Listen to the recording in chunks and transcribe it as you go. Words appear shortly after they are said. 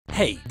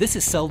Hey, this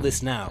is Sell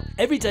This Now.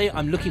 Every day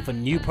I'm looking for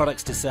new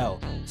products to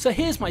sell. So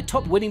here's my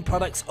top winning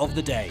products of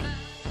the day.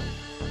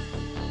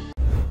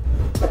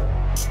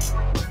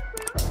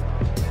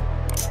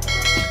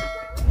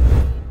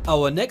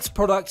 Our next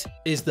product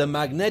is the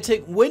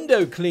magnetic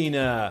window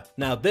cleaner.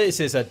 Now this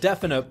is a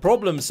definite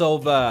problem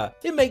solver.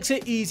 It makes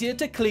it easier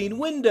to clean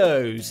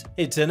windows.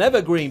 It's an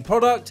evergreen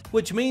product,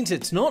 which means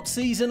it's not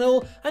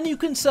seasonal and you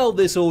can sell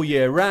this all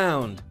year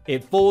round.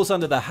 It falls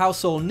under the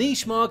household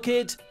niche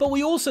market, but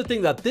we also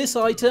think that this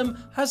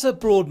item has a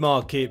broad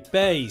market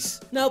base.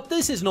 Now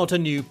this is not a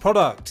new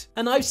product,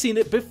 and I've seen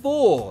it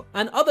before,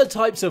 and other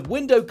types of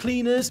window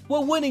cleaners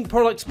were winning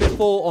products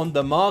before on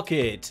the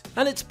market,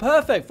 and it's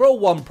perfect for a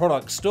one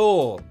product store.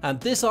 And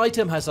this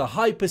item has a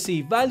high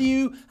perceived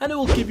value and it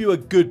will give you a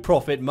good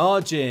profit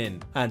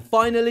margin. And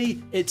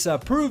finally, it's a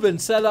proven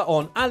seller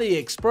on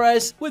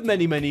AliExpress with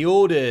many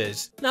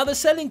orders. Now the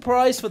selling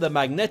price for the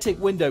magnetic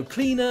window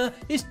cleaner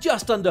is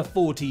just under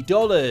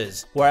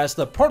 $40, whereas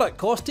the product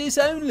cost is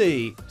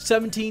only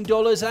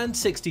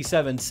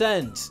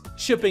 $17.67.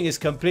 Shipping is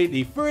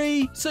completely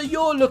free, so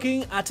you're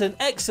looking at an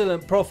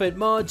excellent profit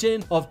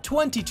margin of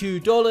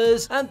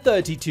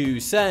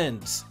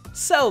 $22.32.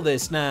 Sell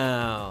this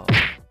now.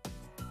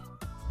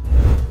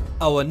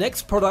 Our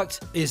next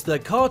product is the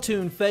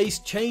cartoon face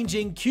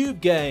changing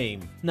cube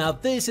game. Now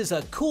this is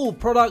a cool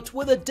product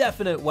with a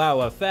definite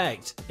wow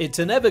effect. It's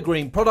an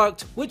evergreen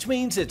product, which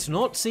means it's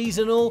not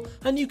seasonal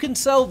and you can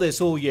sell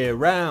this all year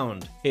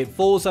round. It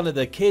falls under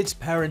the kids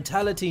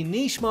parentality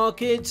niche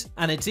market,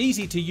 and it's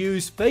easy to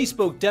use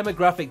Facebook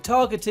demographic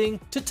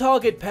targeting to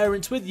target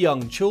parents with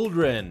young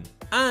children.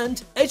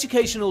 And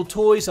educational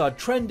toys are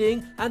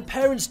trending and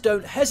parents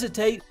don't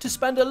hesitate to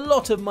spend a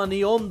lot of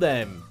money on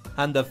them.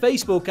 And the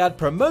Facebook ad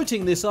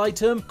promoting this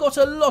item got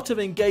a lot of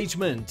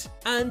engagement,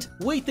 and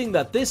we think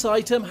that this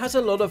item has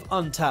a lot of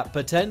untapped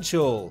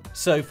potential.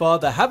 So far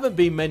there haven't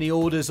been many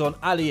orders on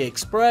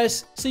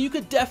AliExpress, so you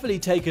could definitely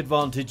take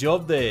advantage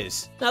of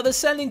this. Now the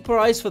selling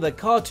price for the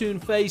cartoon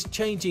face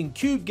changing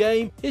cube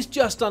game is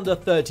just under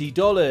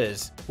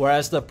 $30,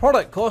 whereas the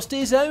product cost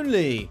is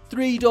only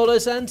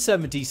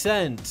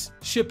 $3.70.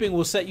 Shipping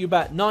will set you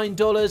back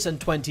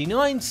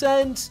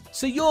 $9.29,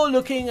 so you're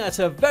looking at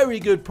a very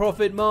good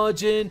profit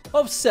margin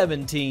of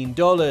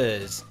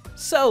 $17.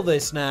 Sell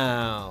this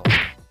now.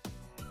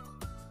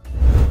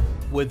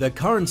 With the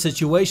current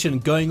situation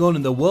going on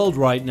in the world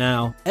right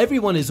now,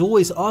 everyone is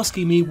always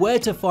asking me where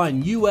to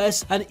find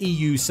US and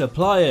EU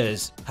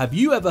suppliers. Have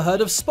you ever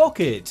heard of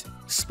Spocket?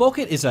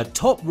 Spocket is a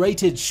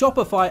top-rated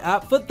Shopify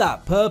app for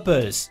that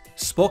purpose.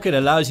 Spocket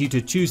allows you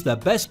to choose the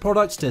best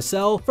products to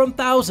sell from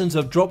thousands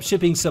of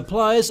dropshipping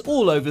suppliers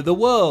all over the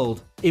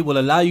world. It will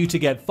allow you to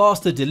get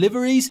faster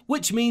deliveries,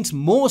 which means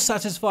more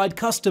satisfied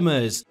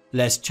customers,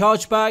 less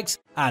chargebacks,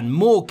 and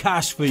more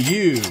cash for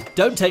you.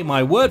 Don't take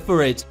my word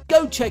for it.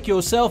 Go check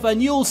yourself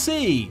and you'll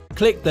see.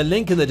 Click the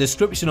link in the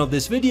description of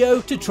this video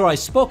to try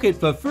Spocket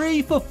for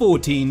free for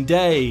 14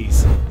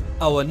 days.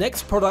 Our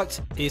next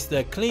product is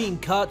the Clean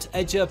Cut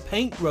Edger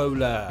Paint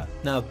Roller.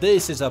 Now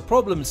this is a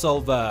problem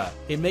solver.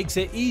 It makes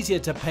it easier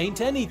to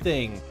paint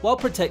anything while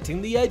protecting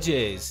the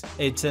edges.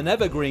 It's an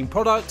evergreen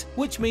product,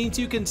 which means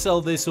you can sell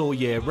this all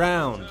year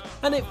round.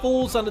 And it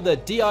falls under the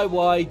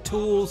DIY,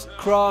 tools,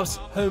 crafts,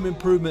 home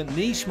improvement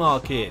niche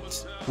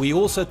market. We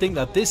also think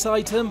that this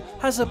item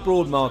has a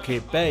broad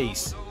market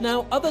base.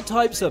 Now other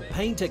types of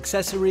paint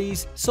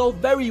accessories sold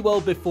very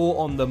well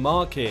before on the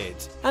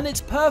market, and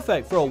it's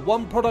perfect for a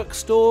one product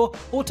store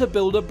or to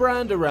build a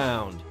brand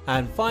around.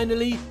 And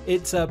finally,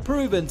 it's a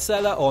proven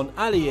seller on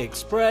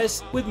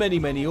AliExpress with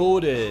many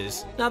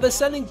orders. Now the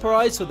selling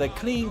price for the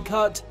Clean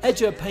Cut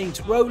Edger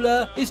Paint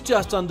Roller is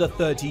just under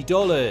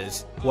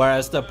 $30,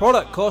 whereas the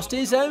product cost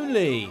is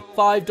only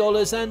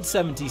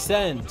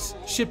 $5.70.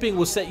 Shipping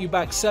will set you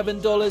back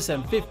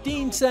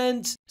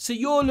 $7.15, so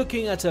you're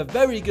looking at a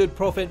very good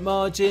profit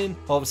margin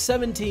of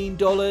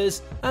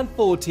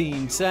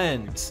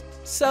 $17.14.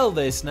 Sell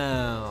this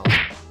now.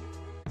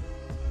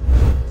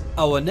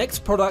 Our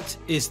next product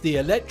is the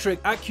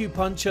electric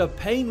acupuncture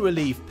pain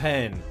relief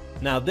pen.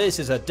 Now this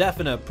is a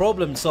definite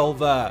problem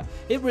solver.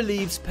 It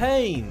relieves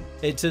pain.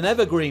 It's an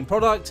evergreen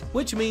product,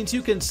 which means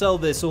you can sell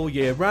this all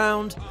year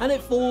round, and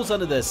it falls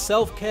under the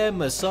self-care,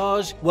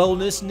 massage,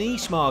 wellness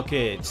niche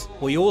market.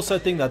 We also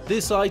think that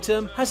this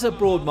item has a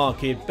broad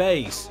market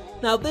base.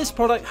 Now this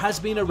product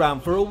has been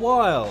around for a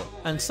while,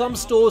 and some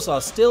stores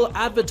are still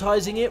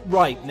advertising it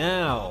right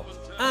now.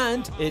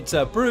 And it's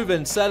a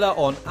proven seller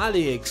on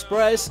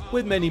AliExpress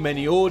with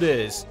many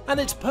orders, and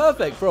it's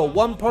perfect for a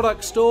one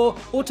product store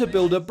or to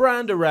build a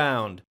brand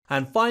around.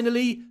 And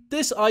finally,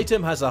 this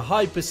item has a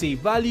high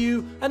perceived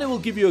value and it will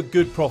give you a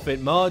good profit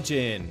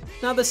margin.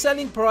 Now the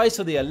selling price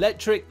for the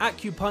electric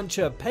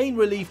acupuncture pain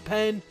relief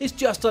pen is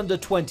just under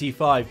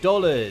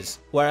 $25,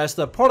 whereas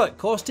the product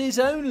cost is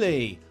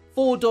only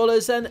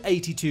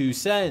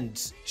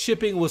 $4.82.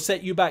 Shipping will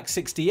set you back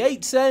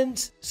 68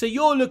 cents, so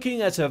you're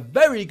looking at a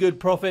very good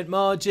profit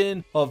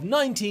margin of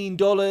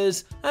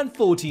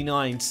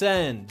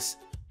 $19.49.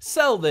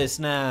 Sell this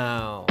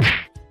now.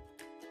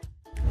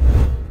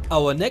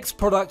 Our next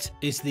product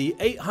is the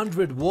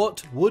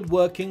 800-watt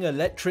woodworking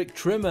electric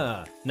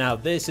trimmer. Now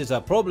this is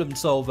a problem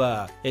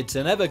solver. It's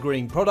an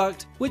evergreen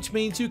product, which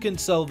means you can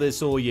sell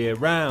this all year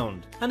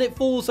round. And it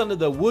falls under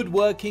the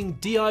woodworking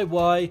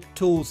DIY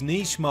tools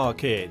niche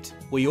market.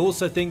 We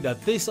also think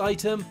that this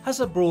item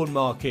has a broad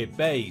market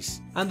base.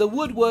 And the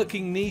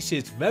woodworking niche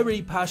is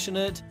very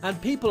passionate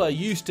and people are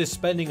used to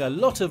spending a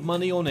lot of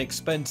money on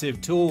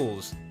expensive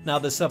tools. Now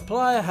the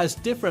supplier has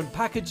different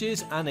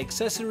packages and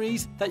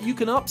accessories that you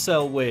can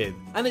upsell with,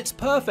 and it's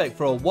perfect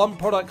for a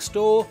one-product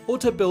store or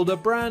to build a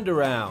brand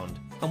around.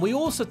 And we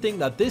also think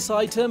that this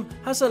item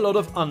has a lot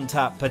of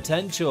untapped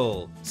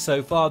potential.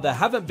 So far there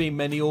haven't been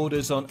many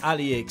orders on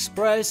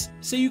AliExpress,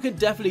 so you can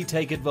definitely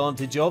take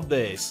advantage of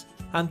this.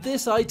 And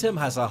this item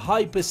has a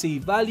high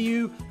perceived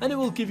value and it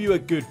will give you a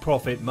good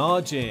profit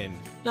margin.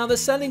 Now the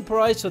selling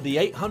price for the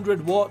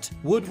 800-watt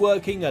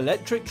woodworking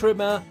electric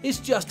trimmer is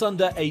just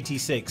under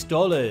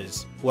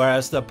 $86,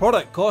 whereas the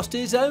product cost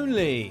is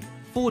only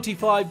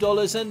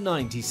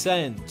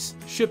 $45.90.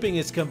 Shipping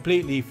is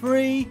completely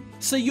free,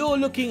 so you're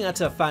looking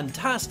at a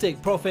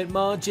fantastic profit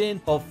margin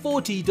of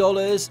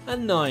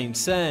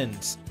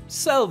 $40.09.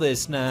 Sell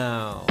this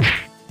now.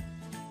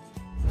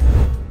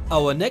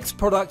 Our next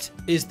product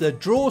is the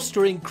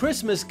drawstring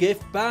Christmas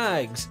gift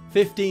bags,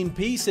 15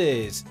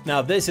 pieces.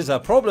 Now this is a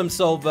problem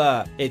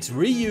solver. It's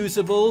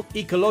reusable,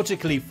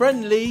 ecologically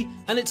friendly,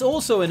 and it's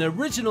also an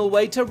original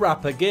way to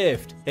wrap a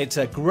gift. It's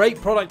a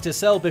great product to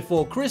sell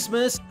before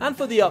Christmas and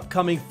for the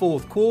upcoming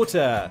fourth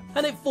quarter.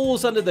 And it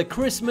falls under the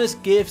Christmas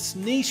gifts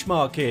niche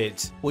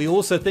market. We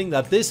also think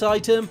that this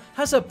item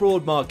has a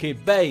broad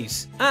market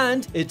base.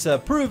 And it's a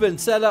proven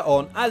seller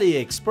on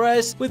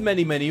AliExpress with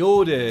many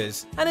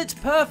orders. And it's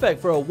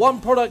perfect for a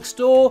one-product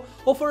store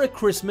or for a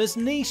Christmas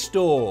niche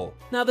store.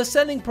 Now the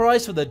selling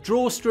price for the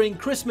drawstring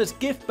Christmas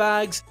gift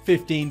bags,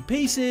 15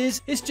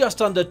 pieces, is just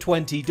under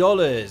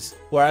 $20,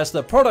 whereas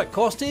the product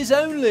cost is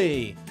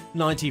only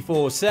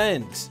 94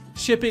 cents.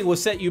 Shipping will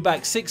set you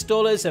back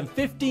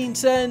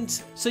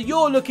 $6.15, so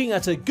you're looking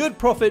at a good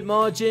profit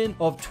margin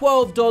of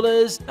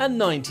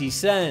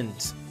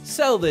 $12.90.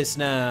 Sell this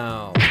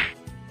now.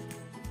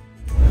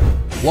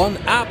 One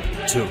app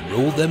to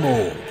rule them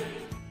all.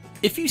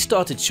 If you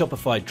started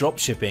Shopify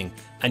Dropshipping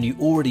and you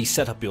already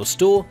set up your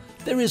store,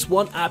 there is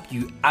one app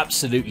you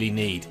absolutely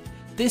need.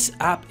 This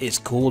app is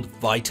called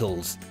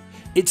Vitals.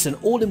 It's an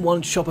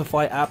all-in-one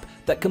Shopify app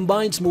that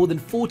combines more than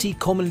 40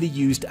 commonly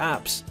used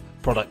apps: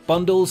 product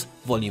bundles,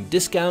 volume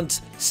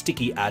discounts,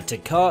 sticky add to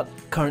cart,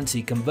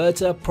 currency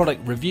converter,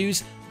 product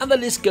reviews, and the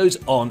list goes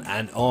on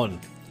and on.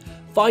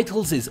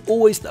 Vitals is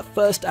always the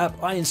first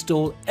app I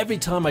install every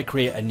time I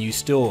create a new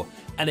store,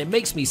 and it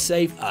makes me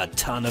save a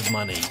ton of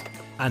money.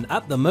 And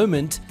at the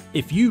moment,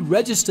 if you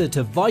register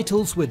to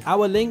Vitals with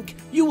our link,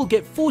 you will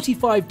get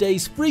 45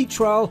 days free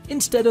trial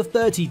instead of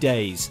 30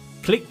 days.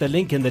 Click the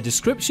link in the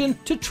description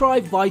to try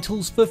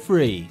Vitals for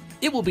free.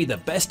 It will be the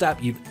best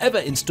app you've ever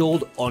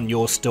installed on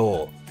your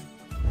store.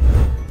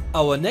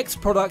 Our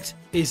next product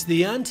is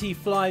the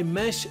anti-fly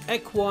mesh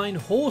equine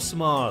horse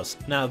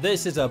mask. Now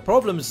this is a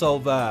problem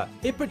solver.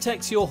 It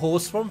protects your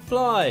horse from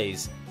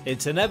flies.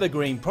 It's an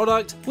evergreen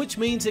product, which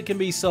means it can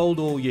be sold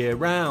all year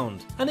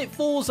round. And it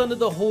falls under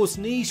the horse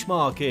niche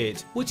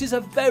market, which is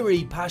a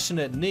very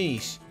passionate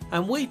niche.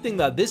 And we think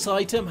that this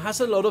item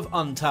has a lot of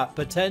untapped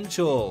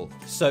potential.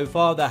 So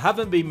far there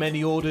haven't been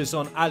many orders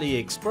on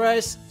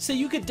AliExpress, so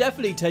you could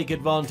definitely take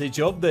advantage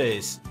of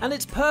this. And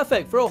it's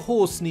perfect for a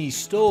horse niche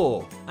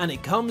store. And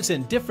it comes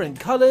in different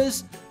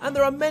colors, and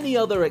there are many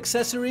other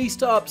accessories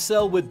to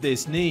upsell with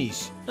this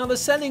niche. Now the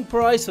selling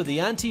price for the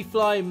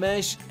anti-fly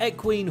mesh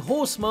equine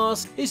horse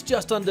mask is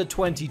just under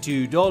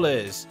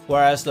 $22,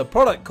 whereas the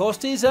product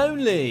cost is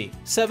only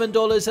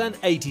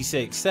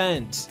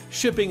 $7.86.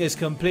 Shipping is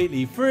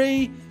completely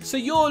free, so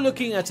you're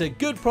looking at a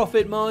good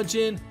profit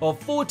margin of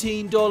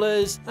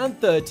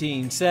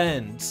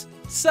 $14.13.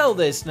 Sell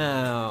this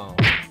now.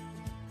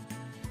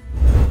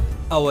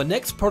 Our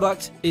next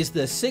product is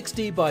the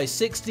 60 by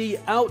 60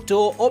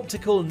 outdoor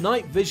optical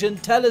night vision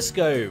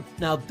telescope.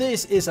 Now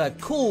this is a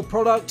cool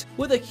product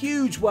with a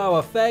huge wow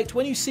effect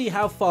when you see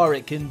how far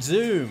it can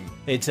zoom.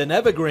 It's an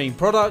evergreen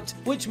product,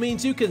 which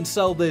means you can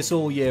sell this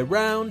all year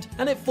round,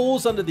 and it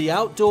falls under the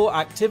outdoor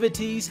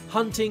activities,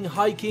 hunting,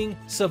 hiking,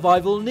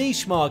 survival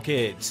niche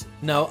market.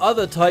 Now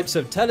other types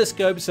of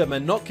telescopes and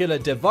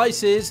monocular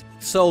devices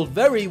sold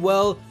very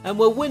well and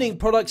were winning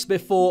products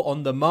before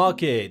on the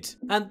market.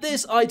 And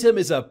this item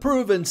is a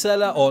proven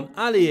seller on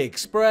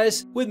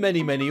AliExpress with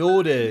many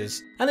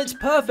orders. And it's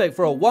perfect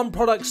for a one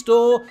product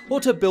store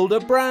or to build a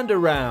brand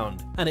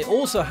around. And it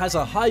also has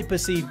a high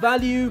perceived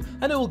value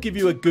and it will give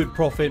you a good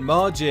profit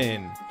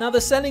margin. Now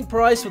the selling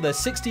price for the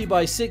 60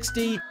 by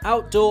 60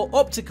 outdoor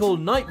optical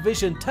night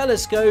vision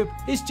telescope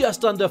is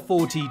just under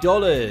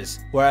 $40,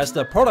 whereas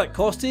the product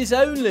cost is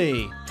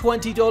only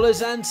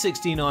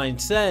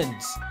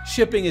 $20.69.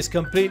 Shipping is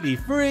completely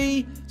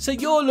free, so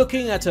you're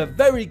looking at a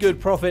very good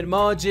profit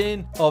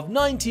margin of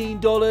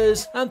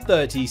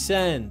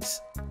 $19.30.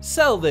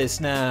 Sell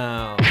this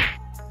now.